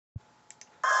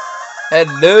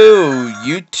Hello,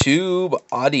 YouTube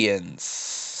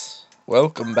audience.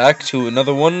 Welcome back to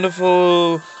another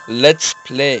wonderful Let's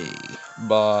Play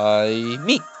by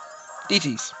me,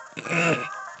 DTeice.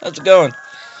 How's it going?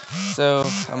 So,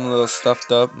 I'm a little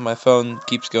stuffed up. My phone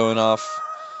keeps going off.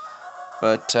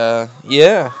 But,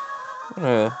 yeah. I'm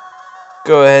gonna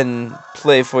go ahead and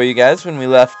play for you guys when we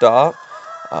left off.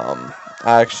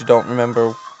 I actually don't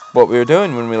remember what we were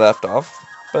doing when we left off.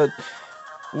 But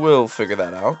we'll figure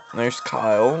that out. There's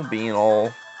Kyle being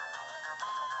all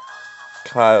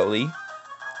Kylie.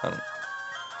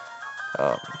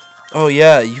 Um, oh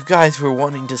yeah, you guys were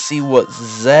wanting to see what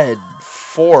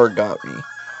Z4 got me.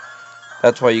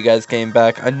 That's why you guys came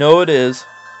back. I know it is.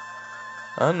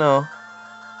 I know.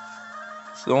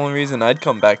 It's the only reason I'd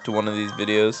come back to one of these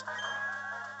videos.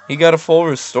 He got a full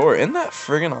restore. Isn't that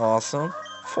friggin' awesome?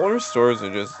 Full restores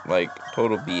are just, like,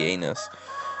 total BA-ness.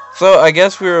 So, I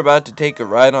guess we were about to take a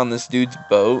ride on this dude's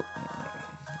boat.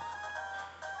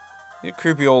 He's a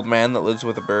creepy old man that lives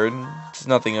with a bird. It's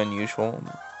nothing unusual.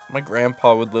 My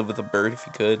grandpa would live with a bird if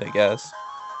he could, I guess.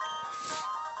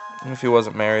 If he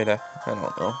wasn't married, I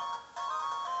don't know.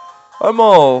 I'm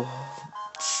all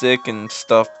sick and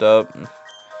stuffed up.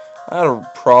 I had a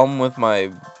problem with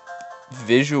my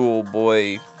visual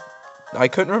boy. I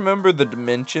couldn't remember the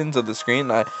dimensions of the screen.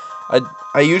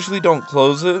 I usually don't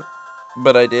close it,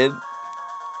 but I did.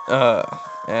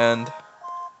 And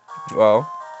well,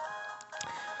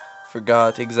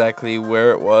 forgot exactly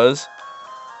where it was.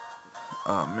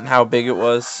 And how big it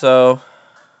was. So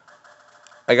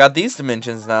I got these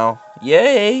dimensions now.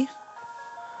 Yay!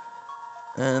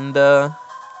 And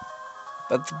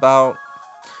that's about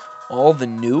all the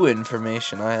new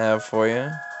information I have for you.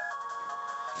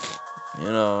 You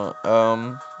know,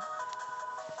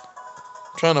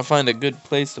 trying to find a good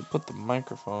place to put the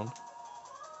microphone.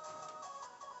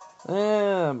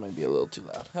 That might be a little too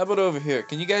loud. How about over here?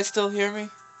 Can you guys still hear me?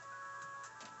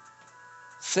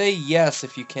 Say yes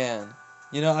if you can.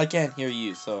 You know, I can't hear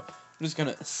you, so I'm just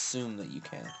gonna assume that you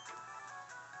can.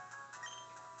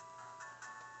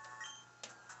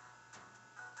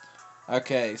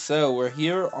 Okay, so we're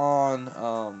here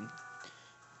on,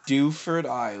 Dewford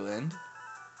Island.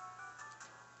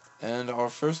 And our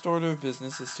first order of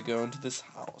business is to go into this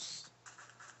house.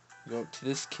 Go up to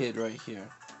this kid right here.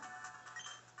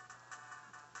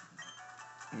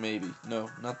 Maybe. No,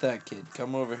 not that kid.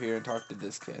 Come over here and talk to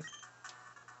this kid.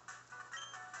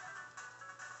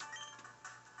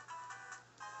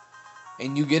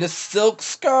 And you get a silk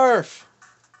scarf!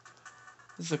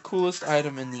 This is the coolest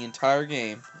item in the entire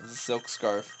game, is a silk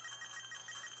scarf.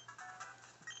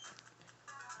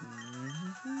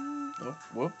 Oh,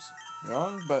 whoops.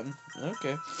 Wrong button.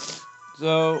 Okay.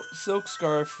 So, silk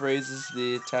scarf raises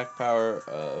the attack power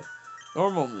of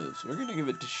normal moves. We're gonna give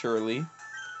it to Shirley,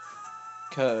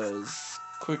 because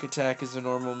quick attack is a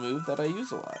normal move that I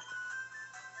use a lot.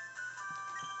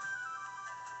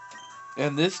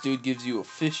 And this dude gives you a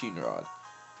fishing rod.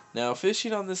 Now,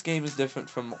 fishing on this game is different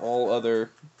from all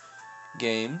other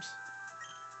games.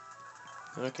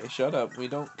 Okay, shut up. We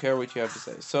don't care what you have to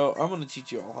say. So, I'm going to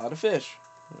teach you all how to fish.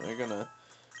 We're going to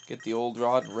get the old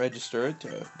rod and register it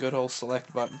to a good old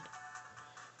select button.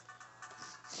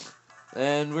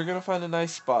 And we're going to find a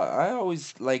nice spot. I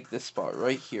always like this spot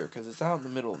right here, because it's out in the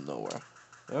middle of nowhere.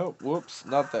 Oh, whoops,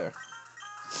 not there.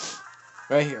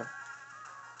 Right here.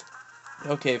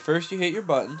 Okay, first you hit your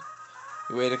button.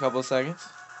 You wait a couple of seconds.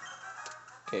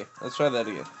 Okay, let's try that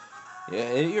again. You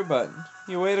hit your button.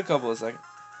 You wait a couple of seconds.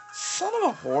 Son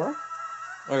of a whore.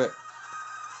 Okay.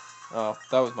 Oh,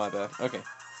 that was my bad. Okay.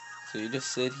 So you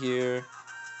just sit here.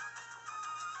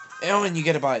 And you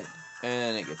get a bite.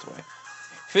 And it gets away.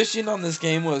 Fishing on this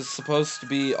game was supposed to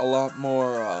be a lot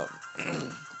more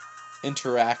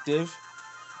interactive.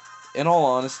 In all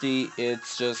honesty, it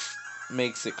just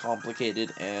makes it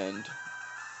complicated and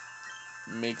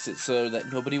makes it so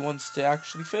that nobody wants to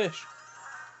actually fish.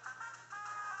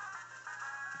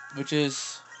 Which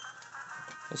is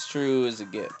as true as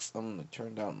it gets. I'm going to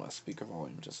turn down my speaker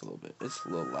volume just a little bit. It's a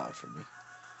little loud for me.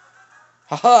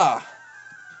 Haha!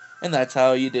 And that's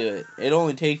how you do it. It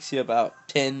only takes you about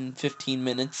 10-15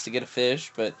 minutes to get a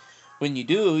fish, but when you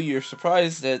do, you're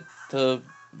surprised at the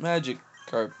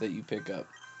Magikarp that you pick up.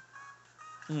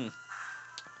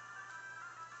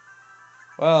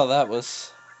 Well, that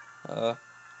was,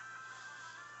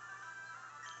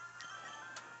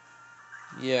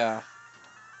 yeah.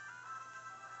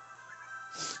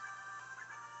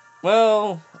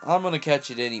 Well, I'm gonna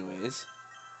catch it anyways.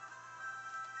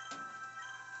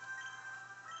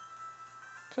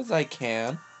 'Cause I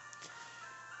can.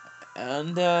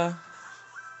 And, oh,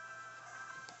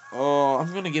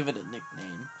 I'm gonna give it a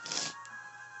nickname.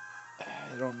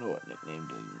 I don't know what nickname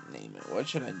to name it. What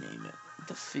should I name it?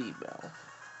 The female.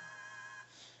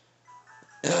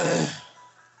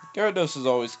 Gyarados is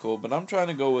always cool, but I'm trying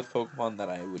to go with Pokemon that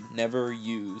I would never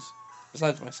use.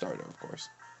 Besides my starter, of course.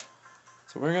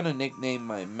 So we're going to nickname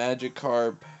my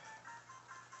Magikarp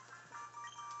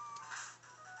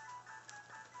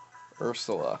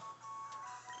Ursula.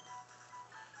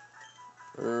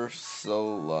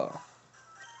 Ursula.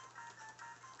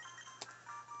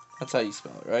 That's how you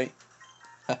spell it, right?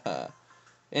 Haha.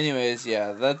 Anyways,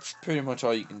 yeah, that's pretty much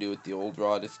all you can do with the old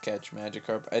rod is catch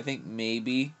Magikarp. I think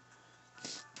maybe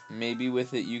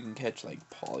with it you can catch like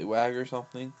Poliwag or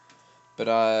something. But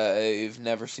I've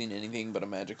never seen anything but a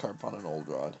Magikarp on an old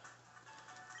rod.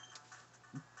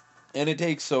 And it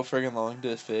takes so friggin' long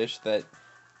to fish that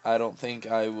I don't think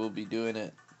I will be doing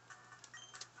it,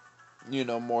 you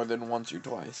know, more than once or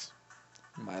twice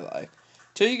in my life.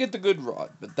 Till you get the good rod.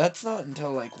 But that's not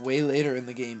until like way later in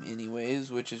the game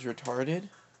anyways, which is retarded.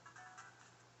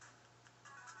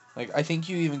 Like, I think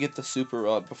you even get the super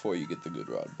rod before you get the good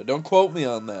rod. But don't quote me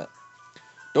on that.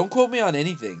 Don't quote me on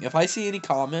anything. If I see any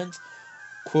comments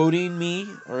quoting me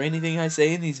or anything I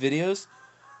say in these videos,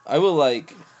 I will,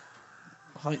 like,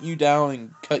 hunt you down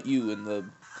and cut you in the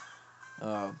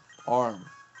arm.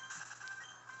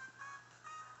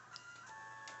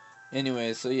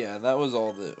 Anyway, so yeah, that was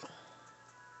all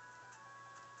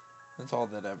that's all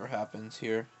that ever happens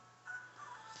here.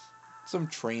 Some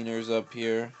trainers up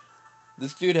here.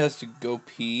 This dude has to go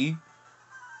pee.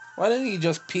 Why didn't he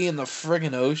just pee in the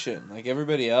friggin' ocean like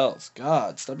everybody else?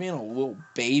 God, stop being a little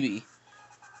baby,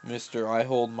 Mister. I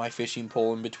hold my fishing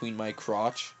pole in between my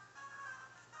crotch.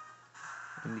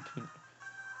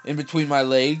 In between my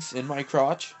legs, in my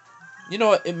crotch. You know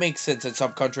what? It makes sense in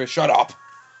some countries. Shut up!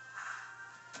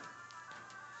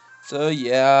 So,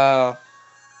 yeah.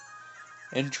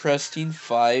 Interesting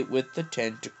fight with the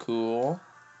tentacle.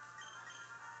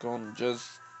 Gonna just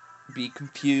be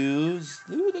confused.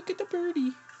 Ooh, look at the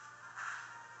birdie.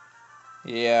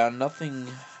 Yeah, nothing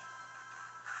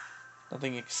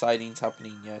exciting's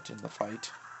happening yet in the fight.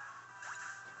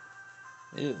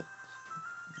 Ew.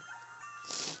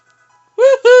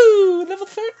 Woohoo! Level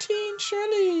 13,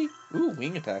 surely! Ooh,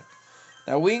 wing attack.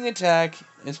 Now, wing attack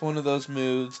is one of those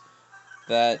moves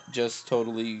that just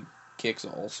totally kicks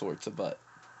all sorts of butt.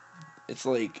 It's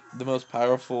like the most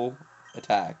powerful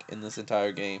attack in this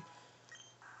entire game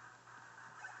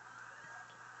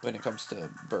when it comes to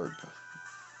bird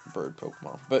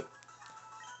Pokemon. But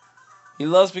he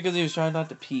lost because he was trying not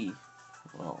to pee.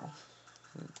 Well,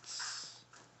 it's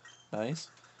nice.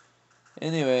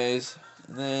 Anyways,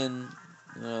 and then,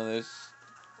 you know, there's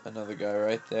another guy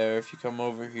right there. If you come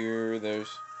over here, there's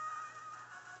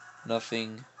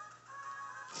nothing.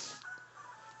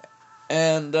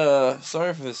 And,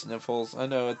 sorry for the sniffles. I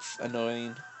know it's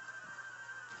annoying.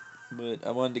 But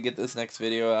I wanted to get this next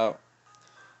video out.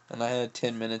 And I had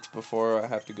 10 minutes before I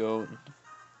have to go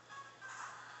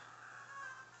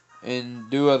and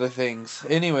do other things.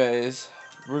 Anyways,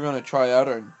 we're going to try out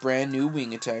our brand new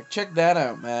wing attack. Check that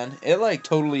out, man. It, like,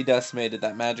 totally decimated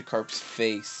that Magikarp's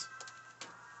face.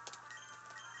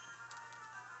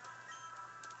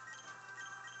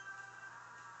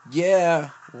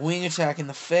 Yeah, wing attack in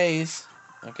the face.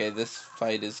 Okay, this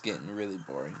fight is getting really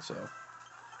boring, so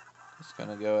just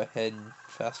gonna go ahead and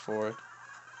fast forward.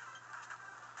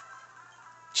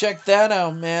 Check that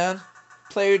out, man.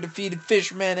 Player defeated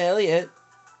Fisherman Elliot.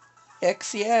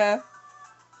 Hex yeah.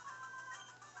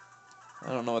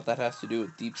 I don't know what that has to do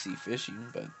with deep sea fishing,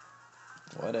 but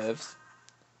whatevs.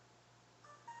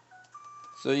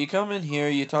 So you come in here,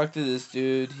 you talk to this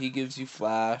dude, he gives you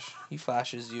flash. He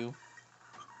flashes you.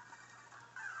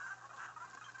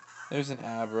 There's an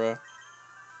Abra.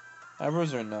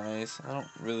 Abras are nice. I don't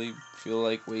really feel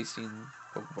like wasting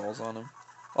Pokeballs on him.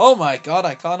 Oh my god,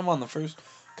 I caught him on the first...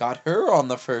 Got her on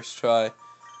the first try.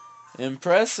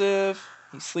 Impressive.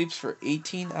 He sleeps for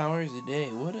 18 hours a day.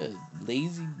 What a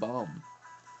lazy bum.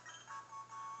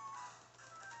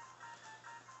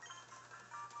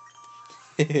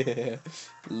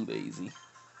 Lazy.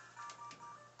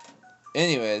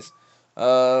 Anyways,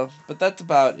 but that's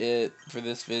about it for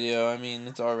this video. I mean,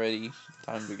 it's already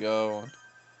time to go.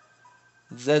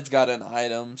 Zed's got an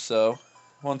item, so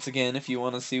once again, if you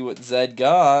want to see what Zed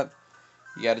got,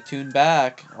 you gotta tune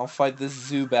back. I'll fight this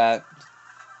Zubat.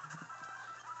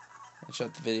 And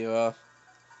shut the video off.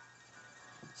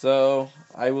 So,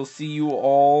 I will see you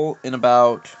all in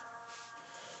about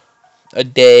a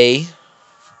day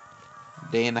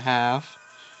and a half,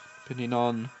 depending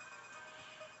on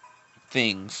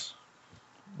things.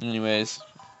 Anyways,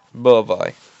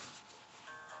 bye-bye.